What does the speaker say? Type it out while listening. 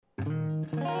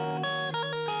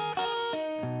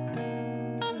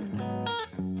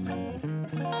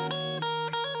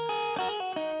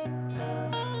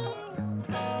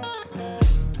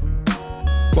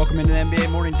Welcome into the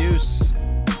NBA Morning Deuce.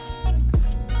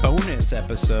 Bonus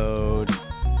episode.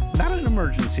 Not an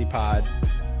emergency pod.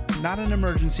 Not an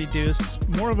emergency Deuce.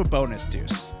 More of a bonus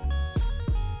Deuce.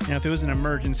 You know, if it was an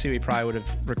emergency, we probably would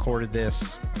have recorded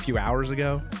this a few hours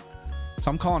ago. So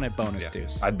I'm calling it bonus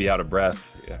Deuce. I'd be out of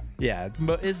breath. Yeah,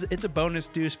 but it's a bonus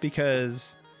Deuce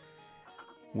because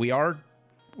we're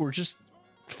just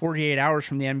 48 hours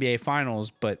from the NBA Finals,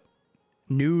 but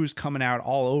news coming out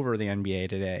all over the NBA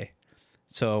today.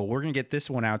 So we're going to get this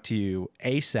one out to you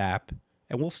ASAP,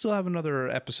 and we'll still have another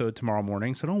episode tomorrow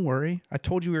morning, so don't worry. I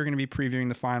told you we were going to be previewing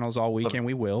the finals all week, and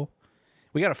we will.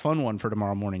 We got a fun one for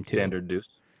tomorrow morning, too. Standard Deuce.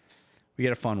 We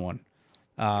got a fun one.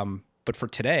 But for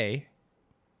today,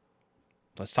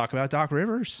 let's talk about Doc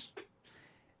Rivers.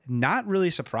 Not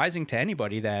really surprising to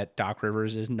anybody that Doc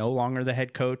Rivers is no longer the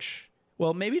head coach.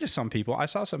 Well, maybe to some people. I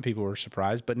saw some people were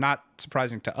surprised, but not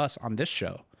surprising to us on this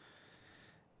show.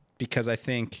 Because I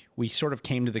think we sort of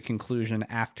came to the conclusion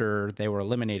after they were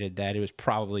eliminated that it was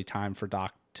probably time for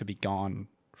Doc to be gone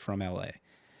from LA.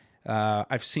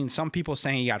 I've seen some people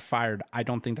saying he got fired. I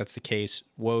don't think that's the case.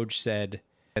 Woj said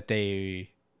that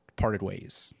they parted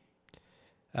ways,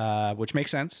 which makes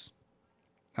sense.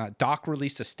 Doc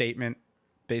released a statement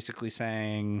basically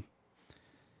saying,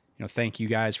 thank you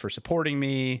guys for supporting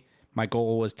me. My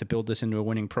goal was to build this into a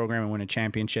winning program and win a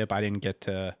championship. I didn't get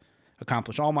to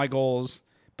accomplish all my goals,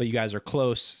 but you guys are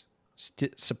close.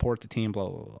 Support the team, blah,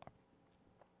 blah,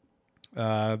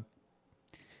 blah.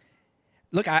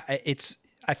 Look, I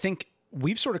think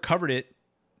we've sort of covered it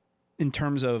in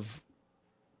terms of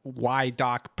why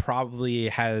Doc probably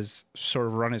has sort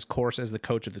of run his course as the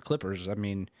coach of the Clippers. I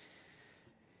mean,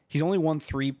 he's only won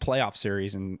 3 playoff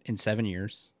series in 7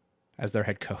 years as their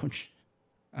head coach.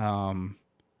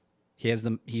 He's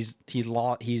blown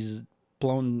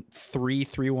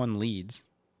 3-1 leads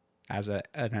as an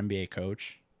NBA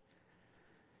coach.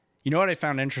 You know what I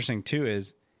found interesting too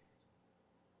is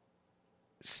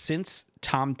since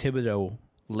Tom Thibodeau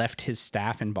left his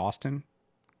staff in Boston,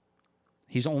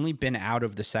 he's only been out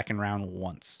of the second round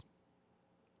once.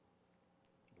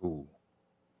 Ooh.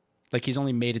 Like he's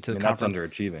only made it to the conference. That's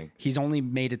underachieving. He's only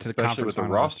made it to the conference. Especially with the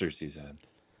rosters he's had.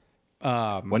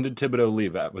 When did Thibodeau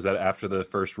leave? Was that after the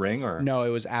first ring or? No,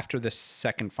 it was after the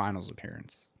second finals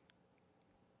appearance.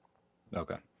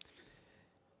 Okay.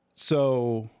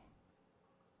 So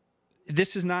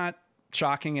this is not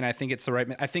shocking, and I think it's the right.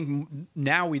 I think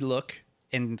now we look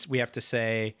and we have to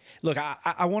say, look,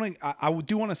 I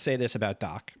do want to say this about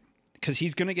Doc because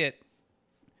he's going to get.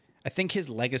 I think his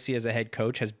legacy as a head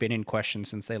coach has been in question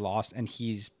since they lost, and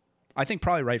I think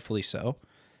probably rightfully so.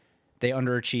 They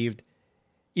underachieved.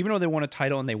 Even though they won a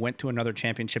title and they went to another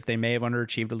championship, they may have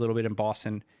underachieved a little bit in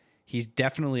Boston. He's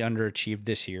definitely underachieved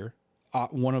this year.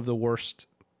 One of the worst.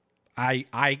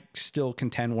 I still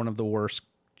contend one of the worst,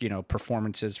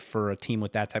 performances for a team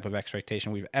with that type of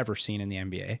expectation we've ever seen in the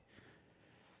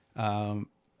NBA.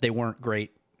 They weren't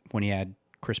great when he had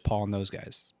Chris Paul and those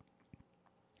guys.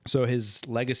 So his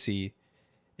legacy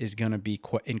is going to be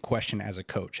in question as a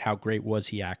coach. How great was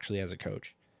he actually as a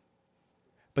coach?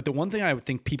 But the one thing I would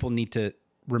think people need to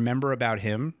remember about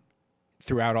him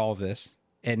throughout all of this,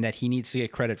 and that he needs to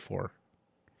get credit for,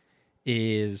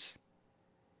 is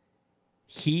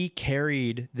he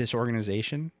carried this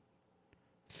organization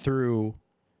through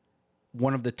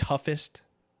one of the toughest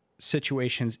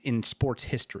situations in sports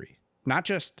history, not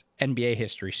just NBA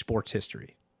history, sports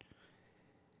history.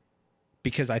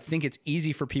 Because I think it's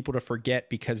easy for people to forget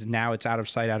because now it's out of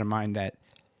sight, out of mind that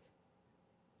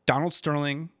Donald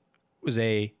Sterling was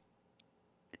a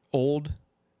old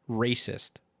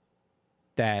racist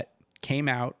that came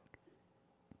out,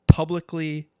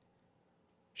 publicly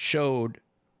showed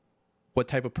what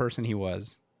type of person he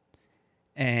was.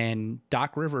 And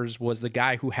Doc Rivers was the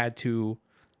guy who had to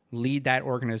lead that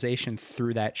organization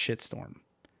through that shitstorm.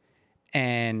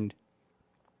 And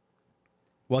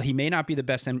while he may not be the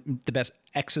best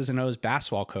X's and O's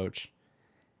basketball coach,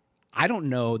 I don't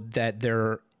know that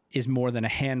there is more than a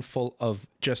handful of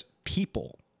just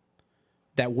people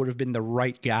that would have been the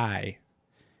right guy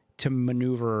to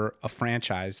maneuver a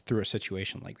franchise through a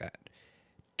situation like that.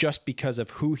 Just because of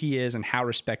who he is and how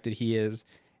respected he is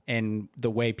and the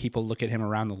way people look at him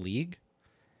around the league,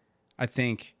 I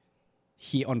think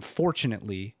he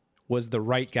unfortunately was the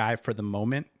right guy for the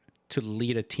moment to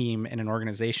lead a team and an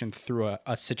organization through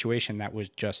a situation that was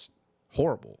just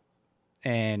horrible,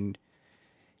 and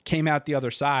came out the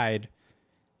other side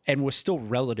and was still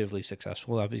relatively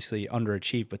successful, obviously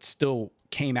underachieved, but still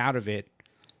came out of it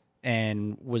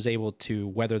and was able to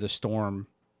weather the storm.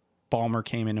 Ballmer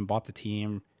came in and bought the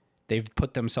team. They've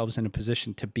put themselves in a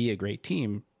position to be a great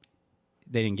team.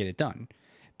 They didn't get it done.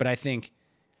 But I think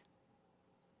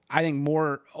I think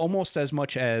more, almost as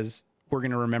much as we're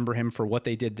going to remember him for what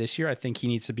they did this year, I think he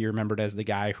needs to be remembered as the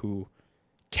guy who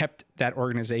kept that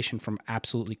organization from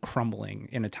absolutely crumbling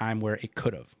in a time where it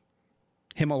could have.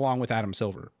 Him along with Adam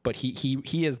Silver, but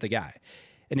he is the guy.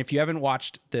 And if you haven't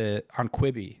watched on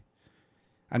Quibi,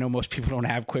 I know most people don't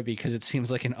have Quibi because it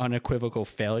seems like an unequivocal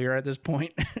failure at this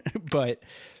point, but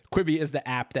Quibi is the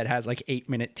app that has like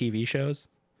 8-minute TV shows.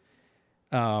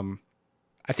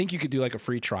 I think you could do like a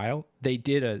free trial. They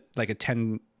did a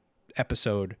 10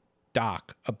 episode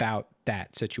doc about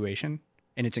that situation,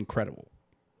 and it's incredible.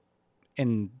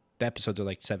 And the episodes are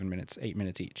like 7 minutes, 8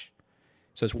 minutes each.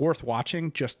 So it's worth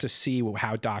watching just to see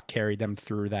how Doc carried them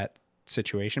through that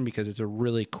situation, because it's a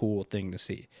really cool thing to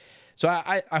see. So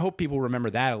I hope people remember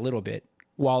that a little bit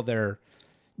while they're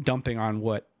dumping on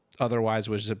what otherwise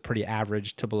was a pretty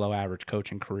average to below average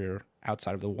coaching career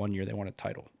outside of the 1 year they won a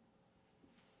title.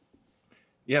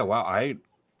 Yeah, wow. I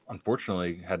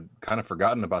unfortunately had kind of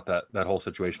forgotten about that whole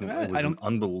situation. It was an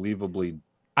unbelievably...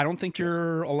 I don't think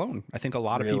you're alone. I think a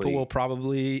lot of people will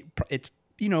probably...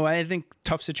 I think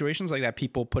tough situations like that,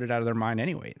 people put it out of their mind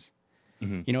anyways.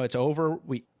 Mm-hmm. It's over.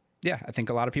 I think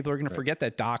a lot of people are going to forget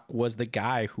that Doc was the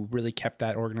guy who really kept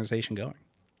that organization going.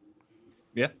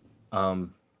 Yeah.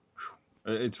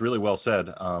 It's really well said.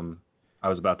 I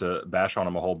was about to bash on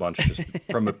him a whole bunch just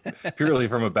purely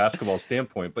from a basketball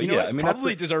standpoint. But I mean, that's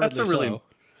a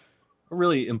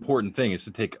really important thing, is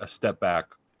to take a step back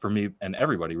for me and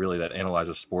everybody really that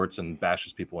analyzes sports and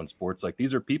bashes people in sports. Like,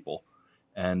 these are people.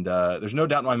 And there's no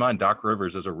doubt in my mind Doc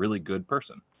Rivers is a really good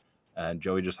person. And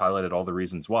Joey just highlighted all the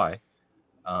reasons why.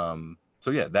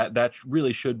 So yeah, that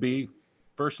really should be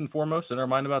first and foremost in our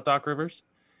mind about Doc Rivers.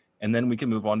 And then we can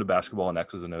move on to basketball and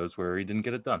X's and O's, where he didn't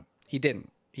get it done. He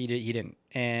didn't.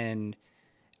 And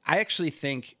I actually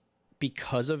think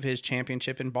because of his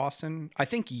championship in Boston, I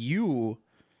think you,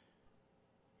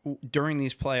 during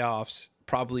these playoffs,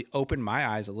 probably opened my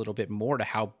eyes a little bit more to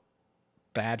how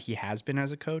bad he has been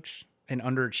as a coach and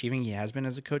underachieving he has been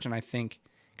as a coach. And I think,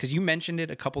 because you mentioned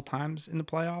it a couple times in the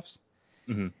playoffs,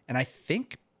 mm-hmm. and I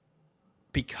think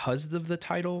because of the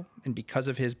title and because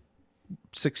of his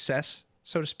success,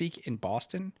 so to speak, in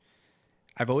Boston,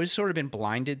 I've always sort of been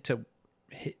blinded to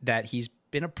that he's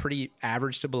been a pretty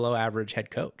average to below average head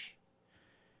coach.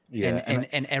 Yeah.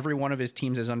 And every one of his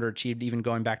teams has underachieved, even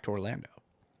going back to Orlando.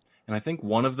 And I think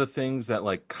one of the things that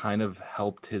like kind of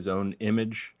helped his own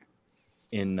image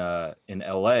in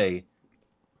LA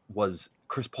was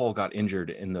Chris Paul got injured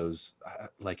in those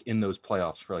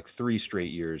playoffs for like 3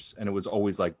 straight years. And it was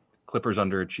always like Clippers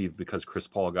underachieved because Chris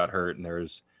Paul got hurt, and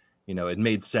there's, it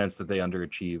made sense that they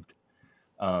underachieved.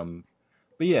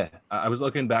 But yeah, I was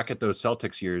looking back at those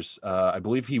Celtics years. I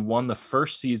believe he won the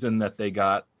first season that they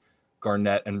got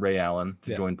Garnett and Ray Allen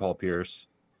to join Paul Pierce.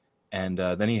 And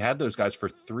then he had those guys for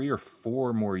 3 or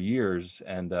 4 more years,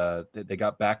 and they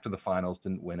got back to the finals,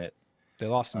 didn't win it. They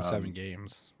lost in 7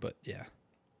 games, but yeah.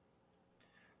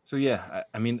 So yeah,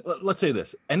 I mean, let's say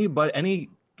this: any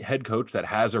head coach that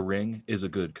has a ring is a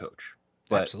good coach.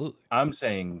 But absolutely, I'm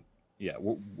saying,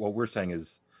 what we're saying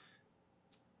is,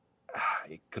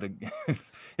 he could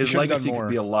have his legacy could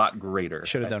be a lot greater.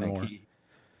 Should have done more.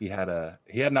 He had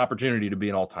an opportunity to be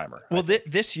an all-timer. Well,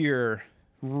 this year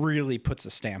really puts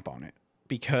a stamp on it,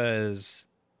 because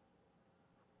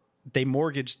they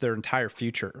mortgaged their entire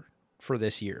future for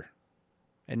this year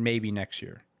and maybe next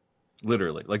year.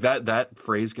 Literally, like that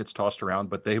phrase gets tossed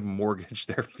around, but they mortgaged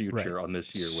their future on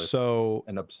this year with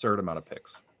an absurd amount of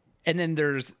picks. And then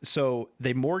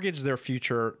they mortgaged their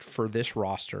future for this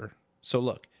roster. So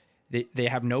look, they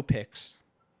have no picks.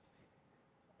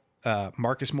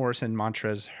 Marcus Morris and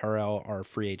Montrezl Harrell are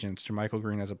free agents. JaMychal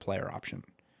Green has a player option.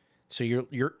 So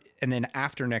you're and then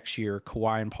after next year,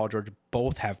 Kawhi and Paul George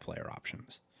both have player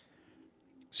options.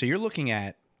 So you're looking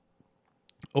at,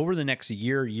 over the next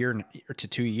year to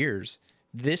 2 years,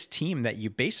 this team that you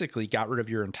basically got rid of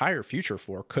your entire future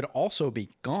for could also be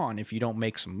gone if you don't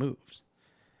make some moves.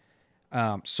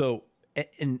 And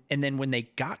then when they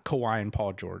got Kawhi and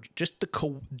Paul George, just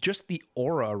the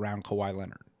aura around Kawhi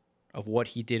Leonard of what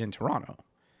he did in Toronto,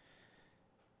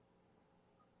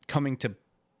 coming to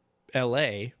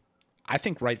LA, I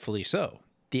think rightfully so.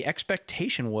 The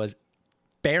expectation was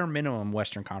bare minimum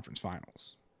Western Conference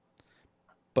Finals.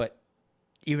 But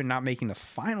even not making the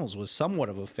finals was somewhat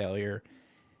of a failure.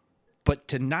 But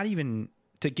to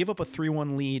give up a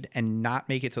 3-1 lead and not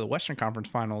make it to the Western Conference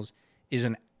Finals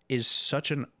is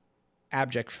such an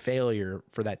abject failure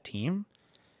for that team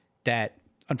that,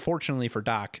 unfortunately for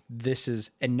Doc,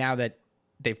 and now that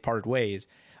they've parted ways,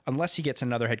 unless he gets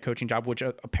another head coaching job, which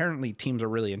apparently teams are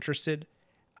really interested,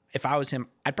 if I was him,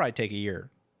 I'd probably take a year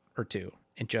or 2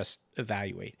 and just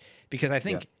evaluate. Because I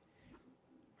think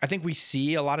we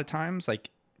see a lot of times, like,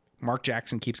 Mark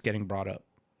Jackson keeps getting brought up.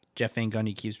 Jeff Van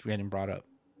Gundy keeps getting brought up.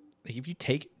 Like, if you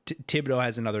take Thibodeau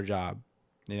has another job,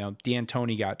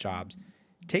 D'Antoni got jobs.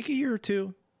 Take a year or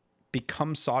two,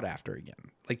 become sought after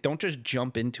again. Like, don't just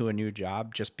jump into a new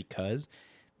job just because.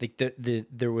 Like,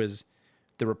 there was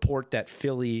the report that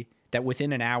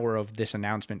within an hour of this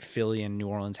announcement, Philly and New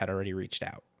Orleans had already reached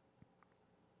out.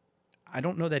 I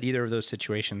don't know that either of those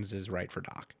situations is right for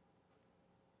Doc.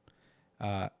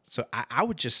 So I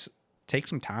would just take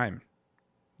some time.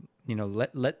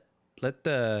 Let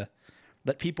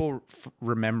people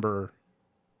remember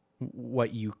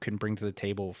what you can bring to the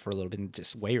table for a little bit and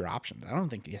just weigh your options. I don't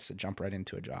think he has to jump right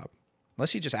into a job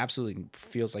unless he just absolutely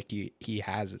feels like he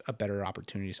has a better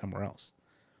opportunity somewhere else.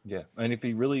 Yeah. And if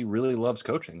he really, really loves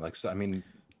coaching, I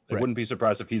wouldn't be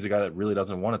surprised if he's a guy that really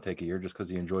doesn't want to take a year just because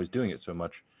he enjoys doing it so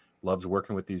much, loves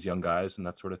working with these young guys and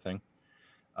that sort of thing.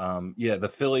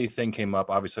 The Philly thing came up.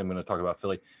 Obviously, I'm going to talk about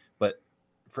Philly, but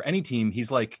for any team, he's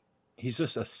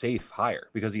just a safe hire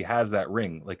because he has that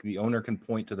ring. Like, the owner can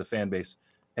point to the fan base,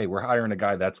 hey, we're hiring a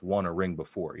guy that's won a ring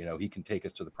before. He can take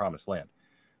us to the promised land.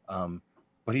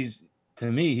 But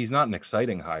to me, he's not an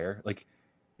exciting hire. Like,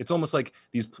 it's almost like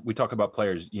we talk about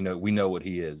players, we know what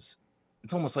he is.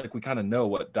 It's almost like we kind of know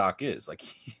what Doc is. Like,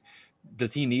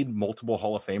 does he need multiple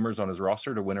Hall of Famers on his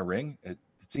roster to win a ring? It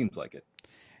seems like it.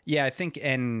 Yeah, I think,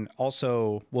 and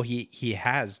also, well, he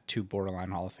has 2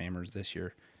 borderline Hall of Famers this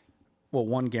year. Well,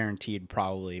 one guaranteed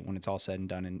probably when it's all said and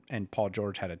done, and Paul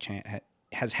George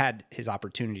has had his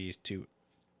opportunities to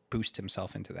boost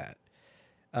himself into that,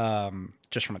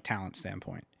 just from a talent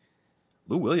standpoint.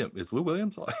 Lou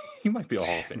Williams? He might be a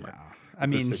Hall of Famer. No. I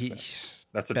mean,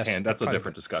 that's a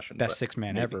different discussion. Best 6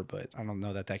 man ever, but I don't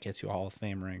know that gets you a Hall of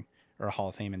Fame ring or a Hall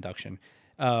of Fame induction.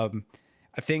 I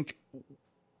think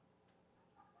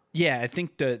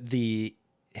the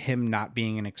him not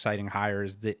being an exciting hire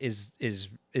is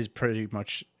pretty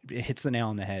much, it hits the nail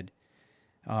on the head.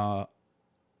 I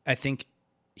think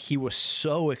he was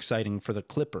so exciting for the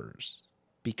Clippers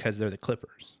because they're the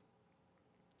Clippers.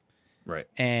 Right.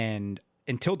 And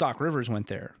until Doc Rivers went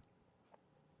there,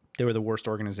 they were the worst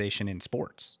organization in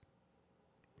sports.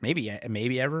 Maybe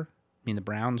ever. I mean, the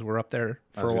Browns were up there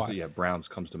for a while. Yeah, Browns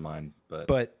comes to mind,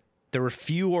 but there were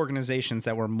few organizations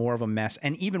that were more of a mess.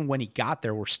 And even when he got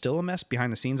there, were still a mess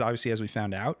behind the scenes, obviously, as we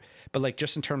found out. But like,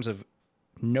 just in terms of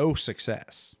no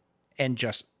success and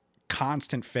just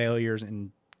constant failures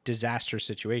and disastrous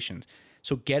situations.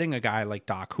 So getting a guy like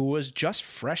Doc, who was just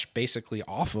fresh basically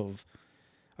off of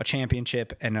a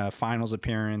championship and a finals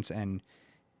appearance and,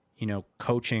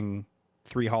 coaching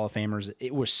 3 Hall of Famers,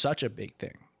 it was such a big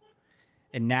thing.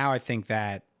 And now I think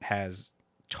that has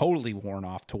totally worn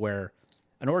off to where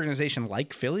an organization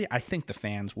like Philly, I think the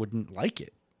fans wouldn't like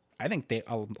it. I think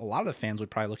a lot of the fans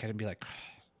would probably look at it and be like,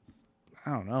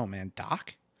 I don't know, man,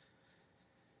 Doc?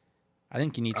 I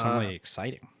think you need somebody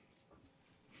exciting.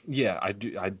 Yeah, I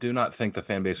do not think the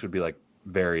fan base would be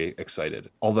very excited.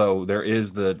 Although there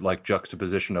is the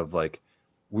juxtaposition of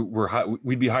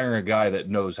we'd be hiring a guy that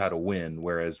knows how to win,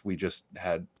 whereas we just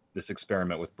had this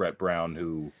experiment with Brett Brown,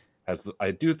 who has.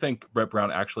 I do think Brett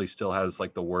Brown actually still has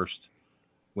the worst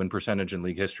win percentage in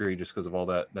league history, just because of all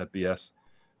that BS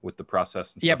with the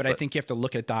process. And yeah, stuff. But I think you have to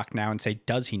look at Doc now and say,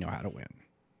 does he know how to win?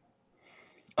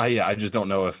 I just don't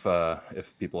know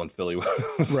if people in Philly would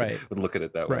look at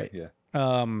it that way. Right. Yeah.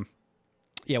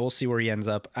 Yeah, we'll see where he ends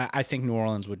up. I think New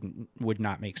Orleans would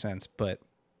not make sense, but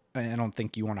I don't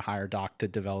think you want to hire Doc to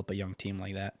develop a young team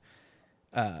like that.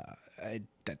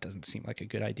 That doesn't seem like a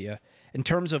good idea. In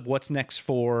terms of what's next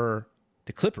for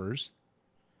the Clippers,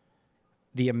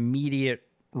 the immediate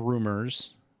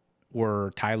rumors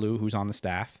were Ty Lue, who's on the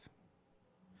staff,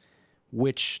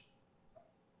 which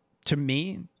to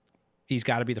me, he's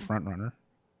got to be the front runner.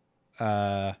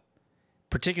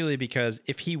 Particularly because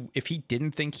if he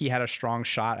didn't think he had a strong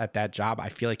shot at that job, I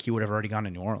feel like he would have already gone to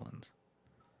New Orleans.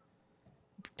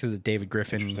 To the David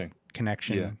Griffin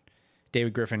connection. Yeah.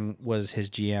 David Griffin was his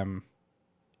GM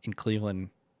in Cleveland,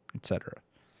 etc.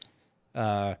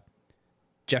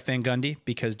 Jeff Van Gundy,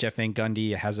 because Jeff Van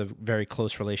Gundy has a very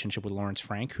close relationship with Lawrence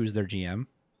Frank, who's their GM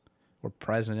or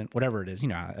president, whatever it is.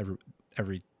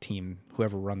 Every team,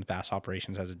 whoever runs bass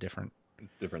operations has a different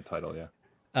title,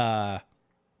 yeah.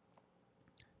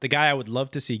 The guy I would love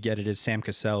to see get it is Sam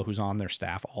Cassell, who's on their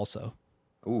staff also.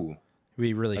 Ooh. It'd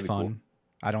be really fun. Cool.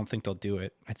 I don't think they'll do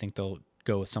it. I think they'll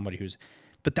go with somebody who's...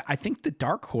 But I think the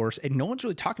dark horse, and no one's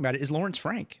really talking about it, is Lawrence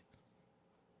Frank.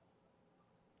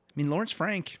 I mean, Lawrence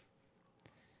Frank,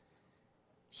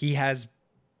 he has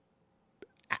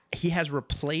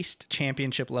replaced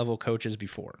championship-level coaches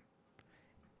before.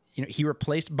 he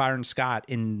replaced Byron Scott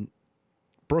in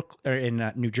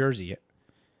New Jersey.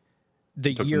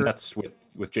 The Took year the Nets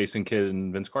with Jason Kidd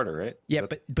and Vince Carter, right? Yeah,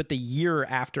 but the year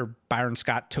after Byron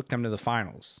Scott took them to the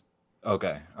finals.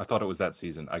 Okay, I thought it was that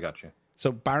season. I got you.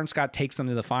 So Byron Scott takes them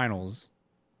to the finals.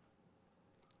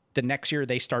 The next year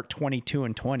they start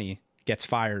 22-20, gets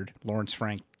fired. Lawrence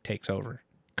Frank takes over.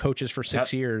 Coaches for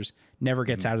 6 years, never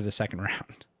gets out of the second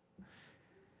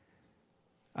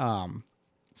round.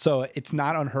 So it's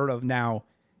not unheard of. Now,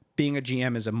 being a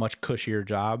GM is a much cushier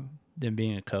job than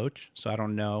being a coach. So I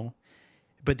don't know.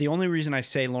 But the only reason I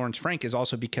say Lawrence Frank is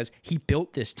also because he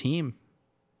built this team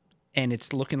and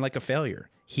it's looking like a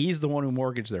failure. He's the one who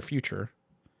mortgaged their future.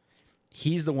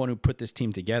 He's the one who put this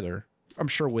team together. I'm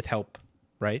sure with help,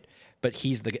 right? But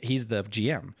he's the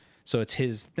GM. So it's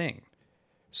his thing.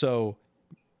 So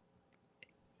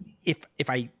if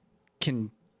I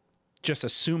can just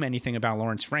assume anything about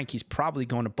Lawrence Frank, he's probably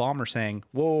going to Ballmer saying,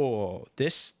 whoa,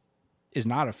 this is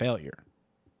not a failure.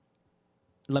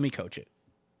 Let me coach it.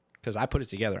 Because I put it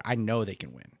together. I know they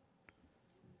can win.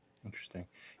 Interesting.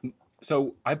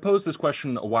 So I posed this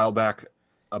question a while back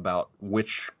about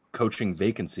which coaching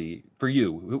vacancy for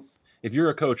you. If you're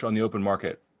a coach on the open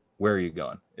market, where are you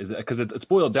going? Is it because it's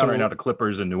boiled down right now to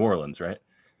Clippers and New Orleans, right?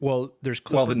 Well, there's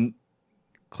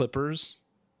Clippers,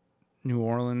 New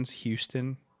Orleans,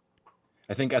 Houston.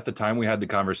 I think at the time we had the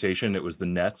conversation, it was the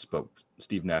Nets, but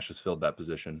Steve Nash has filled that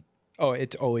position. Oh,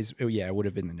 it would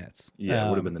have been the Nets. Yeah, it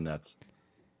would have been the Nets.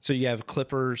 So you have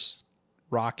Clippers,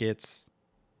 Rockets,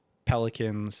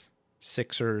 Pelicans,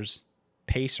 Sixers,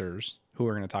 Pacers, who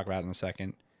we're going to talk about in a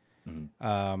second.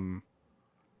 Mm-hmm.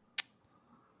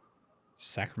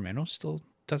 Sacramento still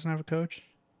doesn't have a coach?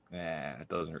 Yeah, it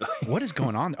doesn't really. What is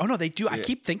going on? Oh, no, they do. Yeah. I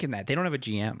keep thinking that. They don't have a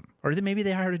GM. Or maybe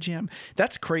they hired a GM.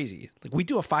 That's crazy. Like, we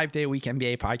do a 5-day-a-week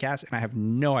NBA podcast, and I have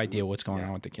no idea what's going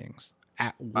on with the Kings.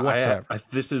 Whatsoever.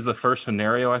 This is the first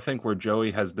scenario I think where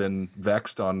Joey has been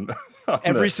vexed on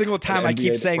every single time. I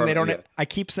keep saying they don't. Yeah. I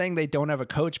keep saying they don't have a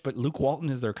coach, but Luke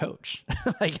Walton is their coach.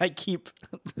 Like I keep.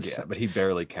 Yeah, but he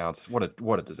barely counts. What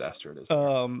a disaster it is.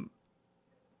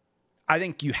 I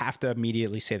think you have to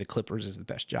immediately say the Clippers is the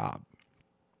best job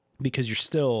because you're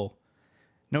still,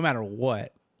 no matter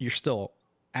what, you're still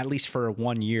at least for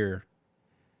 1 year.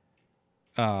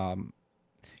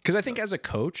 Because I think as a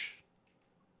coach,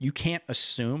 you can't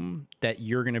assume that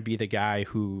you're going to be the guy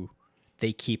who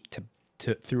they keep to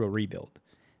through a rebuild.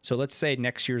 So let's say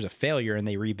next year's a failure and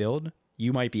they rebuild,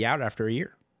 you might be out after a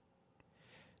year.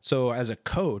 So as a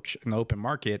coach in the open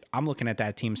market, I'm looking at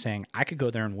that team saying, I could go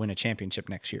there and win a championship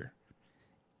next year.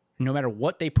 No matter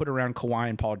what they put around Kawhi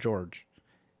and Paul George.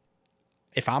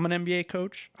 If I'm an NBA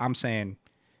coach, I'm saying,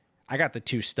 I got the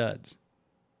two studs.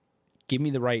 Give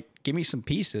me some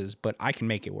pieces, but I can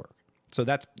make it work. So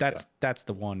that's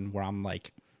the one where I'm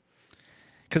like,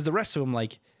 because the rest of them,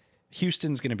 like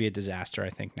Houston's going to be a disaster, I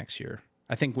think, next year.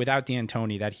 I think without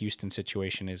D'Antoni, that Houston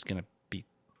situation is going to be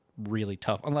really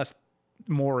tough unless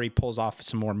Morey pulls off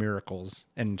some more miracles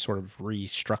and sort of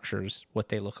restructures what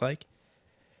they look like.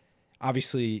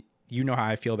 Obviously, you know how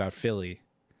I feel about Philly.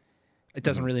 It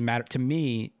doesn't really matter to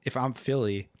me if I'm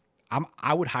Philly.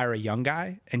 I would hire a young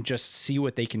guy and just see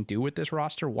what they can do with this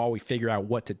roster while we figure out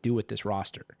what to do with this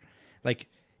roster. Like,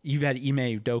 you've had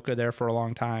Ime Udoka there for a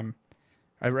long time,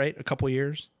 right? A couple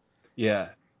years? Yeah.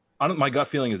 My gut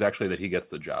feeling is actually that he gets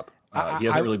the job. He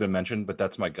hasn't really been mentioned, but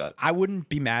that's my gut. I wouldn't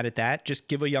be mad at that. Just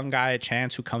give a young guy a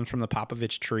chance who comes from the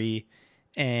Popovich tree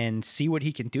and see what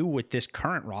he can do with this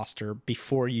current roster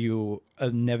before you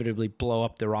inevitably blow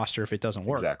up the roster if it doesn't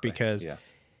work. Exactly. Because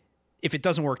if it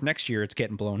doesn't work next year, it's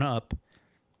getting blown up.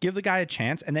 Give the guy a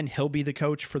chance, and then he'll be the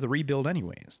coach for the rebuild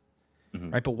anyways.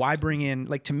 Mm-hmm. Right, but why bring in,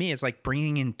 like, to me, it's like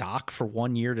bringing in Doc for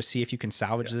 1 year to see if you can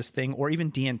salvage this thing, or even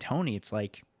D'Antoni. It's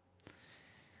like,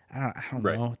 I don't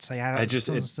know. It's like,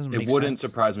 it wouldn't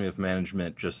surprise me if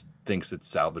management just thinks it's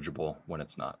salvageable when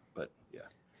it's not. But yeah.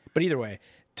 But either way,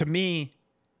 to me,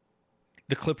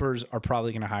 the Clippers are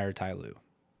probably going to hire Ty Lue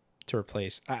to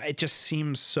replace. It just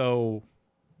seems so.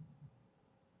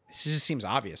 It just seems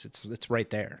obvious. It's right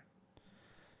there.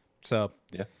 So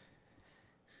yeah.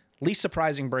 Least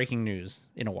surprising breaking news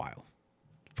in a while.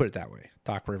 Put it that way.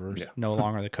 Doc Rivers no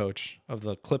longer the coach of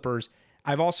the Clippers.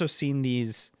 I've also seen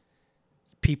these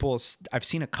people. I've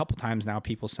seen a couple times now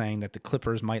people saying that the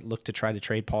Clippers might look to try to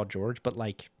trade Paul George, but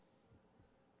like,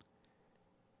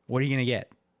 what are you going to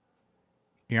get?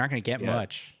 You're not going to get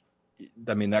much.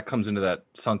 I mean, that comes into that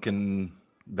sunken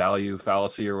value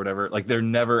fallacy or whatever. Like, they're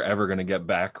never, ever going to get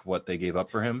back what they gave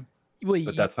up for him. Well,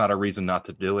 but that's not a reason not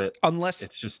to do it. unless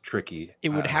It's just tricky. it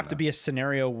would I have don't to know. be a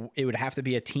scenario. It would have to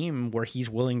be a team where he's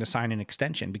willing to sign an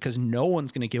extension, because no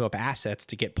one's going to give up assets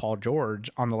to get Paul George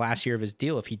on the last year of his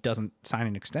deal if he doesn't sign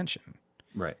an extension.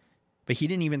 Right. But he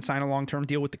didn't even sign a long-term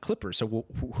deal with the Clippers. So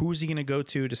who's he going to go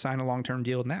to sign a long-term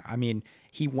deal now? I mean,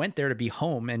 he went there to be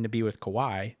home and to be with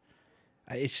Kawhi.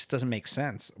 It just doesn't make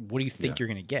sense. What do you think you're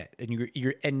going to get?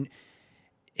 And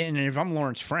and if I'm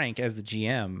Lawrence Frank as the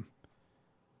GM,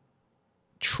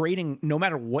 trading, no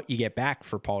matter what you get back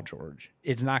for Paul George,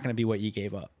 it's not going to be what you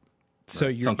gave up. So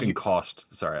right. Sunken cost.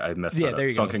 Sorry, I messed that up. There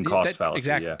you Sunken go. cost fallacy.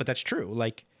 Exactly, Yeah. but that's true.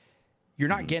 Like, you're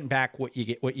not getting back what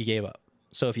you gave up.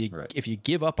 So if you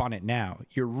give up on it now,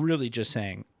 you're really just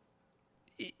saying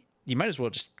you might as well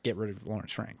just get rid of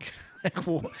Lawrence Frank.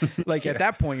 Like at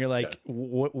that point, you're like,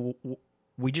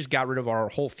 we just got rid of our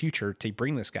whole future to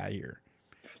bring this guy here.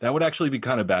 That would actually be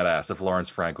kind of badass if Lawrence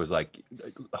Frank was like,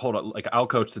 hold on, like, I'll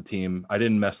coach the team. I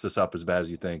didn't mess this up as bad as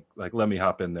you think. Like, let me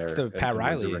hop in there. It's the Pat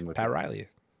Riley.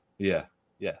 Yeah.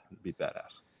 Yeah. It'd be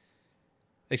badass.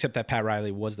 Except that Pat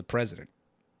Riley was the president.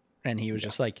 And he was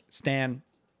just like, Stan,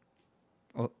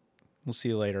 we'll see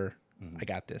you later. I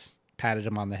got this. Patted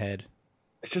him on the head.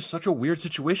 It's just such a weird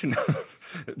situation.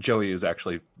 Joey is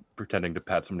actually pretending to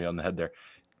pat somebody on the head there.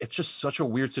 It's just such a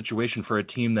weird situation for a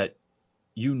team that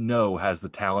has the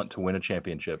talent to win a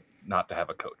championship, not to have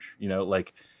a coach.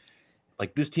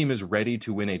 Like this team is ready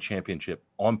to win a championship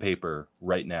on paper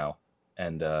right now.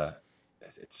 And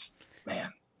it's,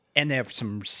 man. And they have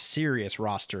some serious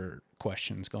roster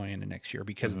questions going into next year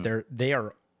because they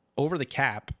are over the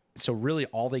cap. So really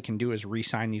all they can do is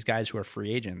re-sign these guys who are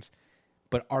free agents.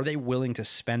 But are they willing to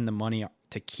spend the money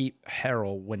to keep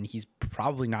Harrell when he's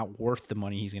probably not worth the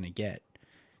money he's going to get?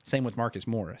 Same with Marcus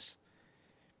Morris.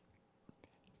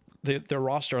 Their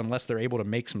roster, unless they're able to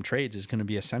make some trades, is going to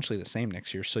be essentially the same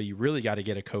next year. So you really got to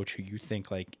get a coach who you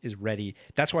think like is ready.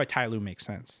 That's why Ty Lue makes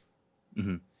sense.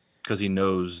 Because he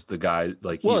knows the guy,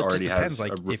 like he already has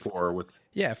like a rapport with.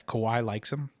 Yeah, if Kawhi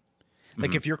likes him.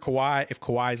 Like if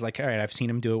Kawhi's like, all right, I've seen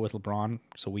him do it with LeBron,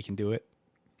 so we can do it.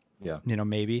 Yeah.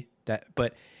 Maybe that,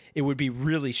 but it would be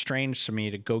really strange to me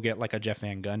to go get like a Jeff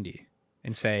Van Gundy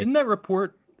and say, didn't that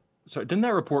report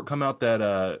come out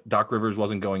that Doc Rivers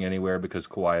wasn't going anywhere because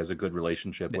Kawhi has a good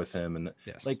relationship with him? And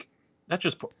like that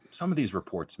just some of these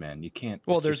reports, man, you can't.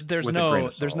 Well, there's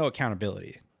no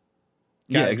accountability.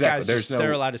 Yeah, exactly.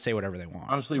 They're allowed to say whatever they want.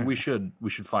 Honestly, we should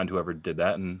find whoever did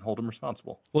that and hold them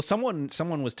responsible. Well, someone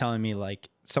was telling me, like,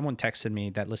 someone texted me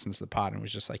that listens to the pod and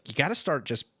was just like, you got to start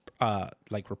just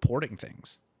like reporting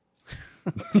things.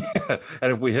 Yeah.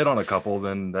 And if we hit on a couple,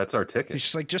 then that's our ticket. It's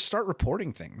just like, just start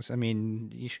reporting things. I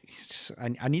mean,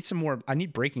 I need some more. I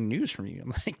need breaking news from you. I'm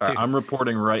like, dude. I'm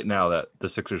reporting right now that the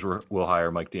Sixers will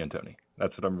hire Mike D'Antoni.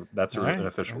 That's an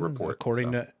official report.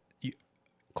 According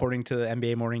to the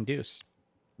NBA Morning Deuce.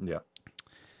 Yeah.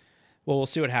 Well, we'll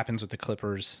see what happens with the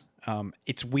Clippers.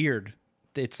 It's weird.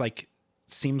 It's like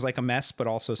seems like a mess, but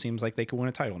also seems like they could win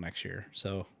a title next year.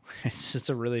 So it's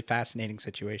a really fascinating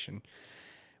situation.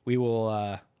 We will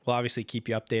we'll obviously keep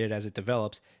you updated as it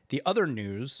develops. The other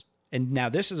news, and now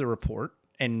this is a report,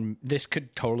 and this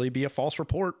could totally be a false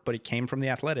report, but it came from The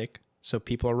Athletic, so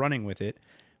people are running with it.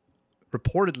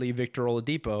 Reportedly, Victor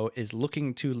Oladipo is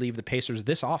looking to leave the Pacers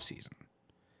this offseason,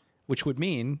 which would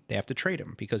mean they have to trade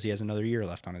him because he has another year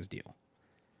left on his deal.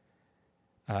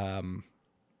 You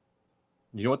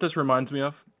know what this reminds me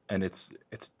of? And it's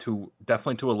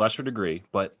definitely to a lesser degree,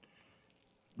 but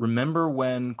remember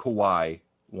when Kawhi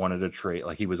wanted a trade,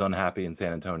 like he was unhappy in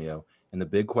San Antonio, and the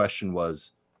big question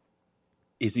was,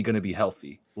 is he going to be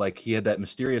healthy? Like he had that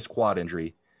mysterious quad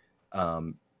injury. I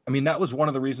mean, that was one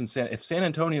of the reasons if San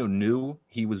Antonio knew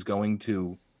he was going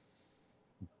to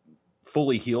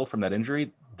fully heal from that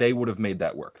injury, they would have made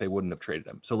that work. They wouldn't have traded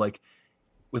him. So like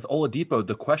with Oladipo,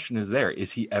 the question is there,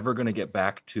 is he ever going to get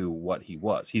back to what he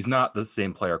was? He's not the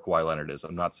same player Kawhi Leonard is.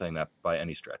 I'm not saying that by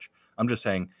any stretch. I'm just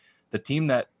saying the team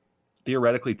that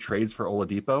theoretically trades for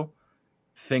Oladipo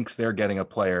thinks they're getting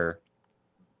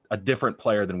a different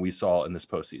player than we saw in this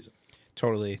postseason.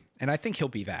 Totally. And I think he'll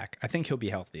be back. I think he'll be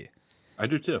healthy. I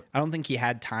do too. I don't think he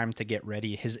had time to get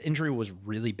ready. His injury was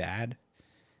really bad.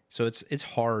 So it's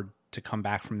hard to come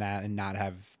back from that and not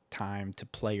have time to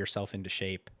play yourself into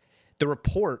shape. The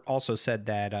report also said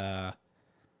that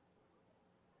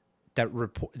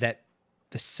that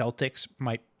the Celtics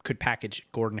could package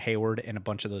Gordon Hayward and a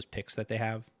bunch of those picks that they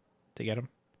have to get him.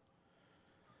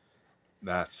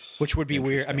 Which would be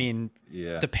weird. I mean,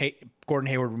 yeah. Gordon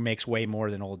Hayward makes way more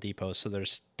than Oladipo, so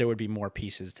there would be more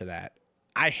pieces to that.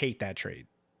 I hate that trade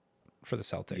for the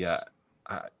Celtics. Yeah,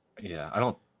 I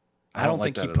don't think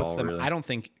like he that puts all, them. really. I don't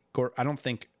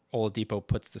think Oladipo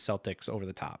puts the Celtics over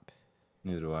the top.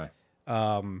 Neither do I.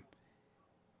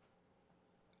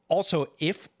 Also,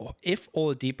 if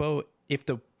Oladipo, if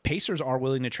the Pacers are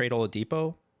willing to trade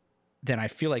Oladipo, then I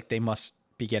feel like they must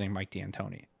be getting Mike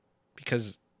D'Antoni,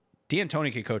 because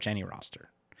D'Antoni could coach any roster.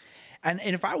 And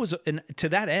if I was, and to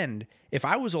that end, if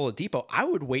I was Oladipo, I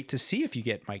would wait to see if you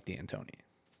get Mike D'Antoni.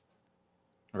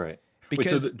 Right.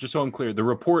 Because just so I'm clear, the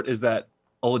report is that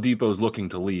Oladipo is looking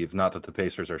to leave, not that the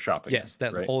Pacers are shopping. Yes,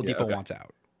 that right? Oladipo wants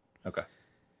out. Okay.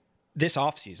 This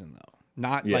offseason, though.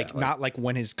 Not like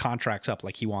when his contract's up,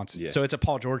 like he wants. Yeah. So it's a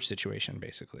Paul George situation,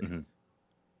 basically. Mm-hmm.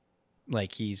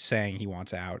 Like he's saying he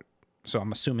wants out. So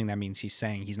I'm assuming that means he's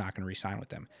saying he's not going to re-sign with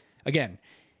them. Again,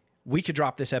 we could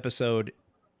drop this episode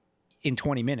in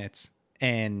 20 minutes,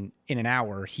 and in an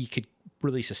hour, he could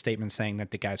release a statement saying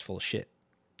that the guy's full of shit.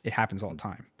 It happens all the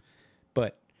time.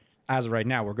 But as of right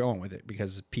now, we're going with it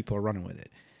because people are running with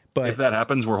it. But if that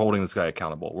happens, we're holding this guy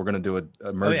accountable. We're going to do an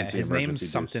emergency. His name's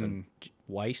Deuce something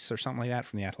Weiss or something like that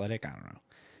from The Athletic. I don't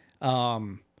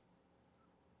know.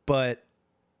 But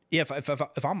yeah,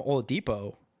 if I'm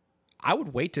Oladipo, I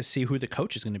would wait to see who the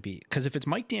coach is going to be. Because if it's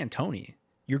Mike D'Antoni,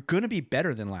 you're going to be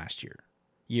better than last year.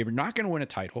 You're not going to win a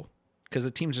title because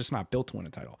the team's just not built to win a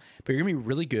title. But you're going to be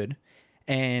really good,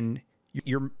 and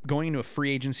you're going into a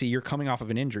free agency. You're coming off of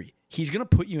an injury. He's going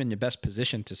to put you in the best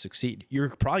position to succeed. You're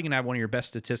probably going to have one of your best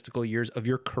statistical years of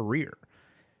your career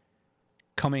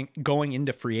going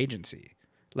into free agency.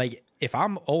 Like, if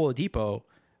I'm Oladipo,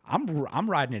 I'm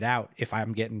riding it out if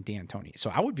I'm getting D'Antoni. So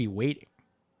I would be waiting.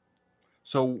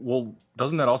 So, well,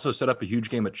 doesn't that also set up a huge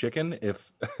game of chicken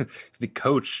if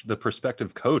the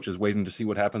prospective coach is waiting to see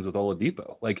what happens with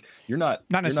Oladipo? Like, you're not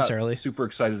necessarily super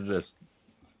excited to.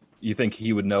 You think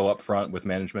he would know up front with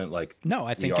management? Like, no,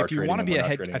 I think if you want to be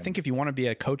if you want to be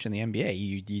a coach in the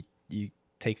NBA, you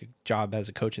take a job as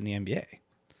a coach in the NBA.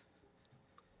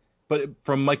 But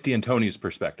from Mike D'Antoni's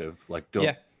perspective, like,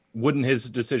 wouldn't his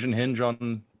decision hinge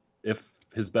on if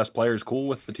his best player is cool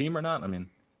with the team or not? I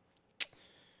mean,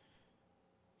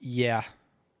 yeah,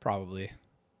 probably.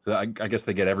 So I guess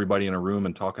they get everybody in a room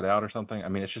and talk it out or something. I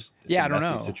mean, it's I a don't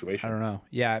messy know. situation. I don't know.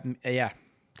 Yeah,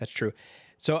 that's true.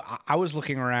 So I was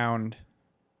looking around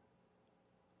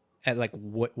at like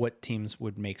what teams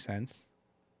would make sense.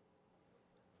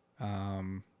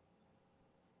 Oh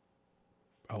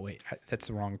wait, that's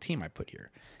the wrong team I put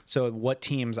here. So what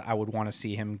teams I would want to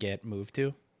see him get moved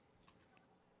to?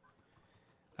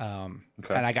 Okay.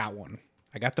 And I got one.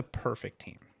 I got the perfect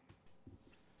team.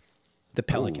 The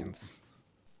Pelicans. Ooh.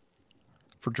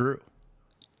 For Drew.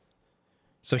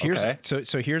 So here's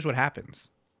what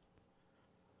happens.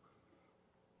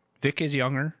 Vic is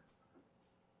younger,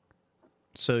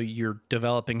 so you're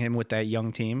developing him with that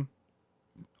young team.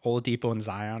 Oladipo and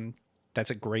Zion,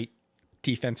 that's a great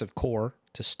defensive core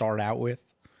to start out with,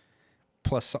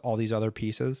 plus all these other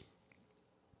pieces.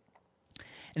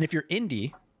 And if you're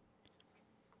Indy,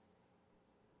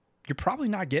 you're probably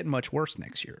not getting much worse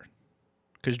next year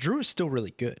because Drew is still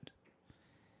really good.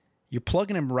 You're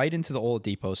plugging him right into the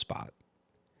Oladipo spot.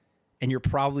 And you're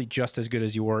probably just as good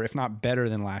as you were, if not better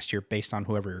than last year, based on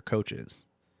whoever your coach is,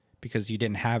 because you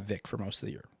didn't have Vic for most of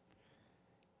the year.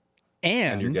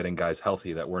 And you're getting guys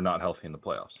healthy that were not healthy in the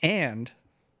playoffs.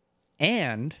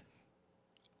 And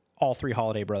all three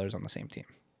Holiday brothers on the same team.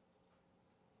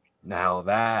 Now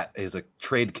that is a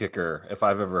trade kicker, if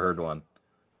I've ever heard one.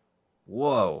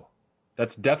 Whoa.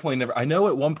 That's definitely never. I know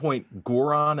at one point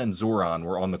Goran and Zoran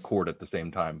were on the court at the same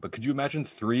time, but could you imagine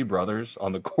three brothers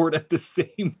on the court at the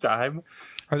same time?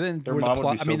 Or then their mom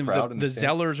would be so proud. The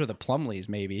Zellers or the Plumlees,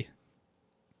 maybe.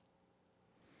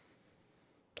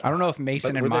 I don't know if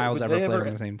Mason and Miles ever played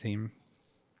on the same team.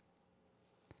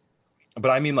 But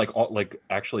I mean, like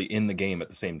actually in the game at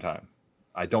the same time.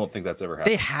 I don't think that's ever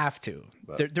happened. They have to.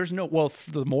 There's no. Well,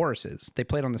 the Morrises, they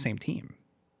played on the same team.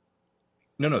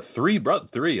 No, three.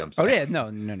 I'm sorry. Oh yeah,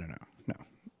 no.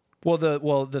 Well,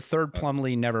 the third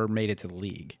Plumlee never made it to the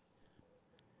league,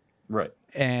 right?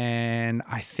 And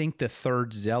I think the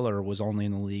third Zeller was only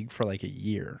in the league for like a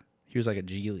year. He was like a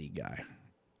G League guy.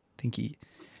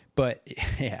 But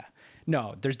yeah,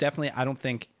 no. There's definitely. I don't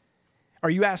think. Are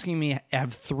you asking me?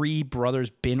 Have three brothers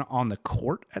been on the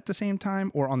court at the same time,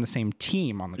 or on the same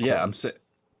team on the court? Yeah,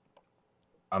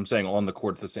 I'm saying on the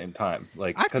court at the same time,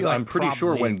 like because I'm pretty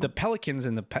sure when the Pelicans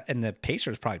and the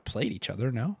Pacers probably played each other.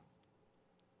 No.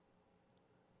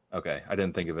 Okay, I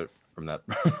didn't think of it from that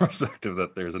perspective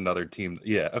that there's another team.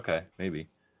 Yeah, okay, maybe.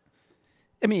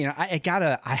 I mean, I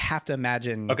have to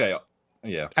imagine. Okay,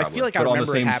 yeah, probably. I feel like but I remember on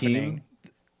the same it happening. Team?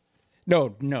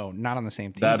 No, not on the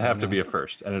same team. That'd have to be a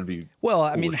first, and it'd be. Well,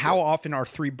 I mean, how often are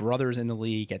three brothers in the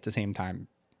league at the same time?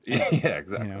 Yeah,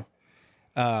 exactly. You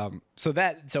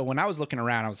So when I was looking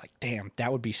around, I was like, damn,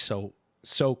 that would be so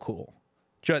cool.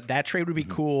 That trade would be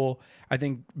cool. I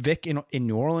think Vic in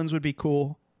New Orleans would be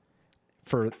cool.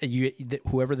 For you,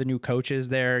 whoever the new coach is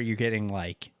there, you're getting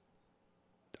like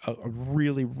a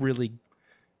really, really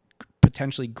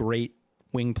potentially great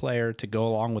wing player to go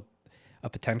along with a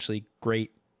potentially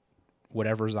great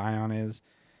whatever Zion is.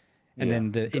 And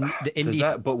then the Indy.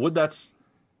 But would that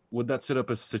set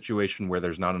up a situation where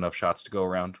there's not enough shots to go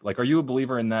around? Like, are you a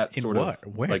believer in that in sort what?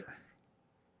 of Where? like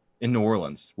in New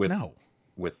Orleans with No.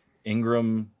 with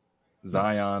Ingram,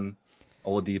 Zion,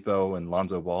 Oladipo, and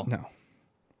Lonzo Ball? No.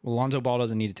 Well, Lonzo Ball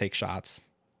doesn't need to take shots.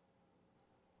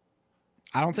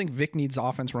 I don't think Vic needs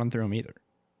offense run through him either.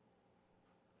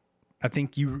 I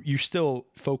think you still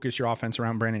focus your offense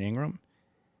around Brandon Ingram,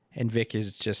 and Vic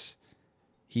is just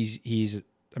he's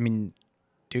I mean,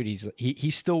 dude,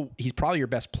 he's probably your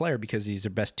best player because he's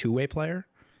their best two-way player,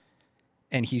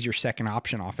 and he's your second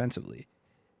option offensively.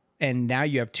 And now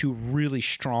you have two really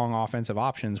strong offensive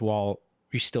options while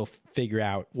we still figure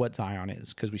out what Zion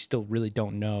is, because we still really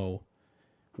don't know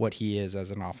what he is as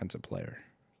an offensive player.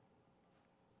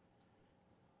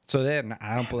 So then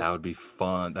I don't believe that would be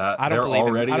fun. I don't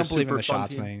believe in the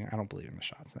shots thing. I don't believe in the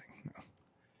shots thing. No.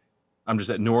 I'm just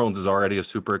saying New Orleans is already a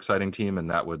super exciting team, and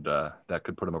that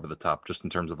could put them over the top just in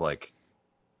terms of like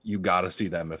you got to see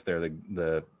them if they're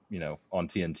the on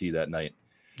TNT that night.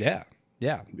 Yeah.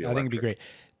 I think it'd be great.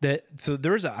 So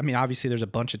obviously there's a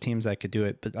bunch of teams that could do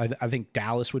it, but I think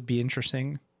Dallas would be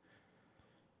interesting.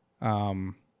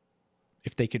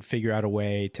 If they could figure out a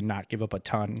way to not give up a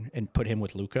ton and put him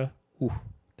with Luka,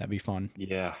 that'd be fun.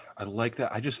 Yeah, I like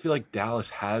that. I just feel like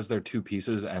Dallas has their two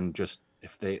pieces, and just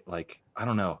if they I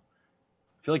don't know,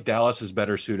 I feel like Dallas is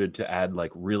better suited to add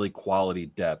like really quality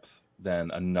depth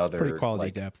than another pretty quality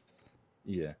depth.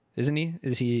 Yeah, isn't he?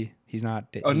 Is he? He's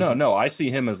not. No. I see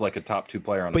him as like a top 2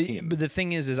 player on the team. But the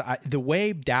thing is the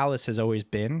way Dallas has always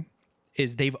been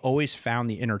is they've always found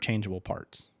the interchangeable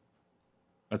parts.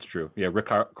 That's true. Yeah, Rick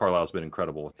Carlisle's been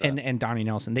incredible with that. And Donnie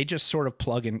Nelson. They just sort of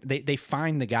plug in. They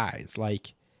find the guys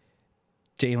like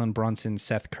Jalen Brunson,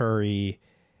 Seth Curry,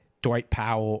 Dwight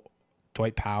Powell,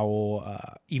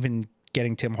 even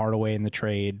getting Tim Hardaway in the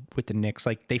trade with the Knicks.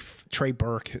 Like Trey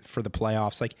Burke for the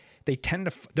playoffs. Like they tend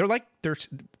to. They're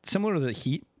similar to the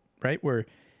Heat, right? Where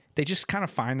they just kind of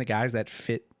find the guys that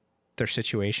fit their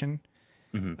situation.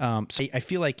 Mm-hmm. So I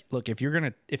feel like, look, if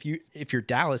you're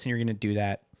Dallas and you're gonna do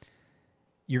that,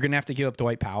 you're going to have to give up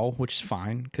Dwight Powell, which is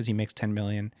fine because he makes $10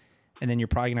 million. And then you're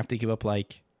probably going to have to give up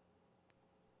like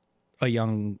a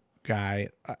young guy.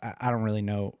 I don't really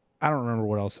know. I don't remember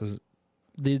what else is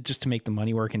just to make the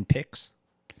money work in picks.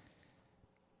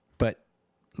 But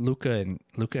Luka and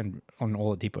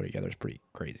Oladipo together is pretty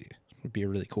crazy. It would be a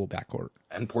really cool backcourt.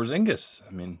 And Porzingis.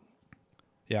 I mean,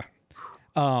 yeah.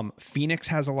 Phoenix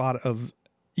has a lot of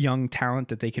young talent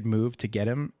that they could move to get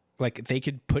him. Like they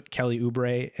could put Kelly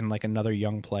Oubre and like another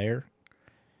young player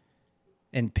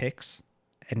in picks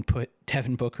and put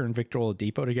Devin Booker and Victor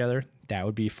Oladipo together. That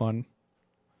would be fun.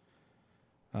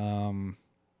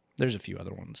 There's a few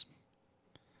other ones.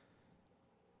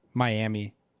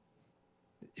 Miami,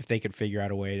 if they could figure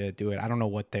out a way to do it. I don't know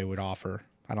what they would offer.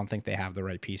 I don't think they have the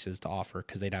right pieces to offer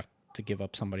because they'd have to give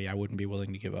up somebody I wouldn't be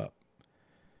willing to give up.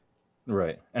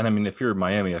 Right. And I mean, if you're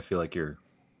Miami, I feel like you're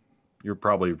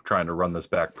probably trying to run this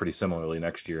back pretty similarly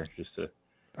next year, just to.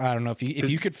 I don't know if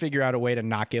you could figure out a way to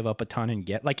not give up a ton and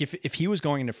get like if he was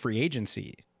going into free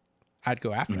agency, I'd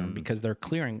go after him because they're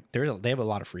clearing. They have a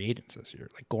lot of free agents this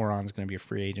year. Like Goran's going to be a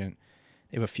free agent.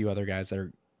 They have a few other guys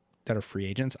that are free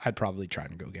agents. I'd probably try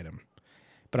and go get him,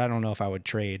 but I don't know if I would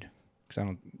trade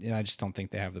because I just don't think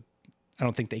they have the. I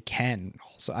don't think they can.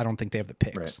 Also, I don't think they have the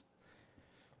picks.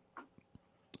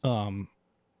 Right.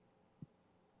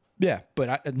 Yeah,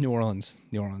 but New Orleans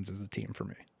is the team for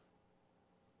me.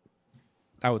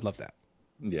 I would love that.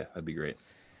 Yeah, that'd be great.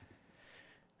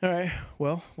 All right.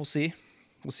 Well, we'll see.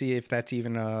 We'll see if that's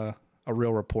even a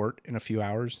real report in a few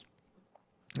hours.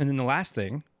 And then the last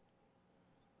thing,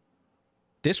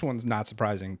 this one's not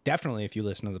surprising. Definitely if you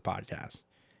listen to the podcast.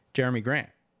 Jeremy Grant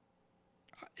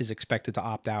is expected to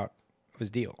opt out of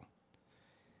his deal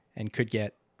and could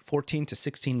get $14 to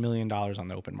 $16 million on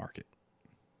the open market.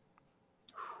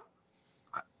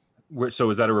 So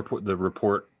is that a report? The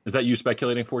report is that you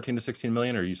speculating 14 to 16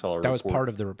 million, or you saw a report? That was part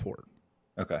of the report.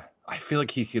 Okay, I feel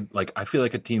like he could I feel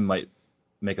like a team might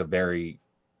make a very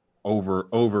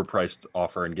overpriced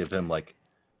offer and give him like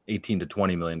 18 to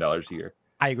 20 million dollars a year.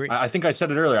 I agree. I think I said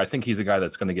it earlier. I think he's a guy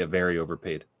that's going to get very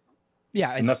overpaid.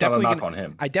 Yeah, and that's not a knock on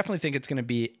him. I definitely think it's going to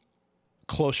be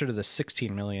closer to the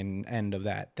 16 million end of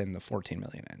that than the 14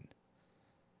 million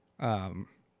end.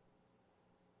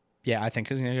 Yeah, I think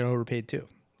he's going to get overpaid too.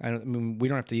 I mean, we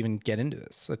don't have to even get into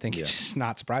this. I think it's just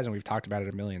not surprising. We've talked about it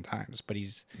a million times, but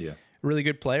he's a really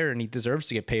good player, and he deserves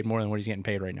to get paid more than what he's getting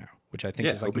paid right now, which I think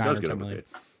is like 9 or 10 million.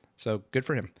 So good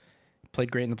for him.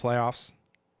 Played great in the playoffs,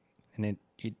 and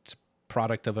it's a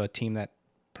product of a team that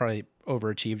probably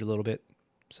overachieved a little bit.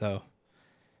 So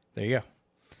there you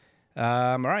go.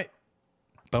 All right.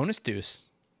 Bonus Deuce.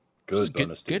 Good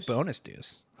bonus Deuce. Good bonus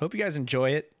Deuce. Hope you guys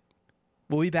enjoy it.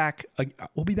 We'll be back.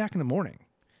 We'll be back in the morning.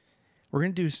 We're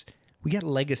going to do... We got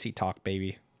legacy talk,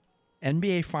 baby.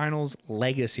 NBA Finals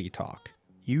legacy talk.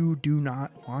 You do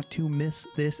not want to miss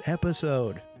this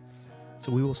episode.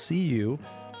 So we will see you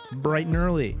bright and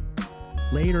early.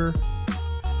 Later.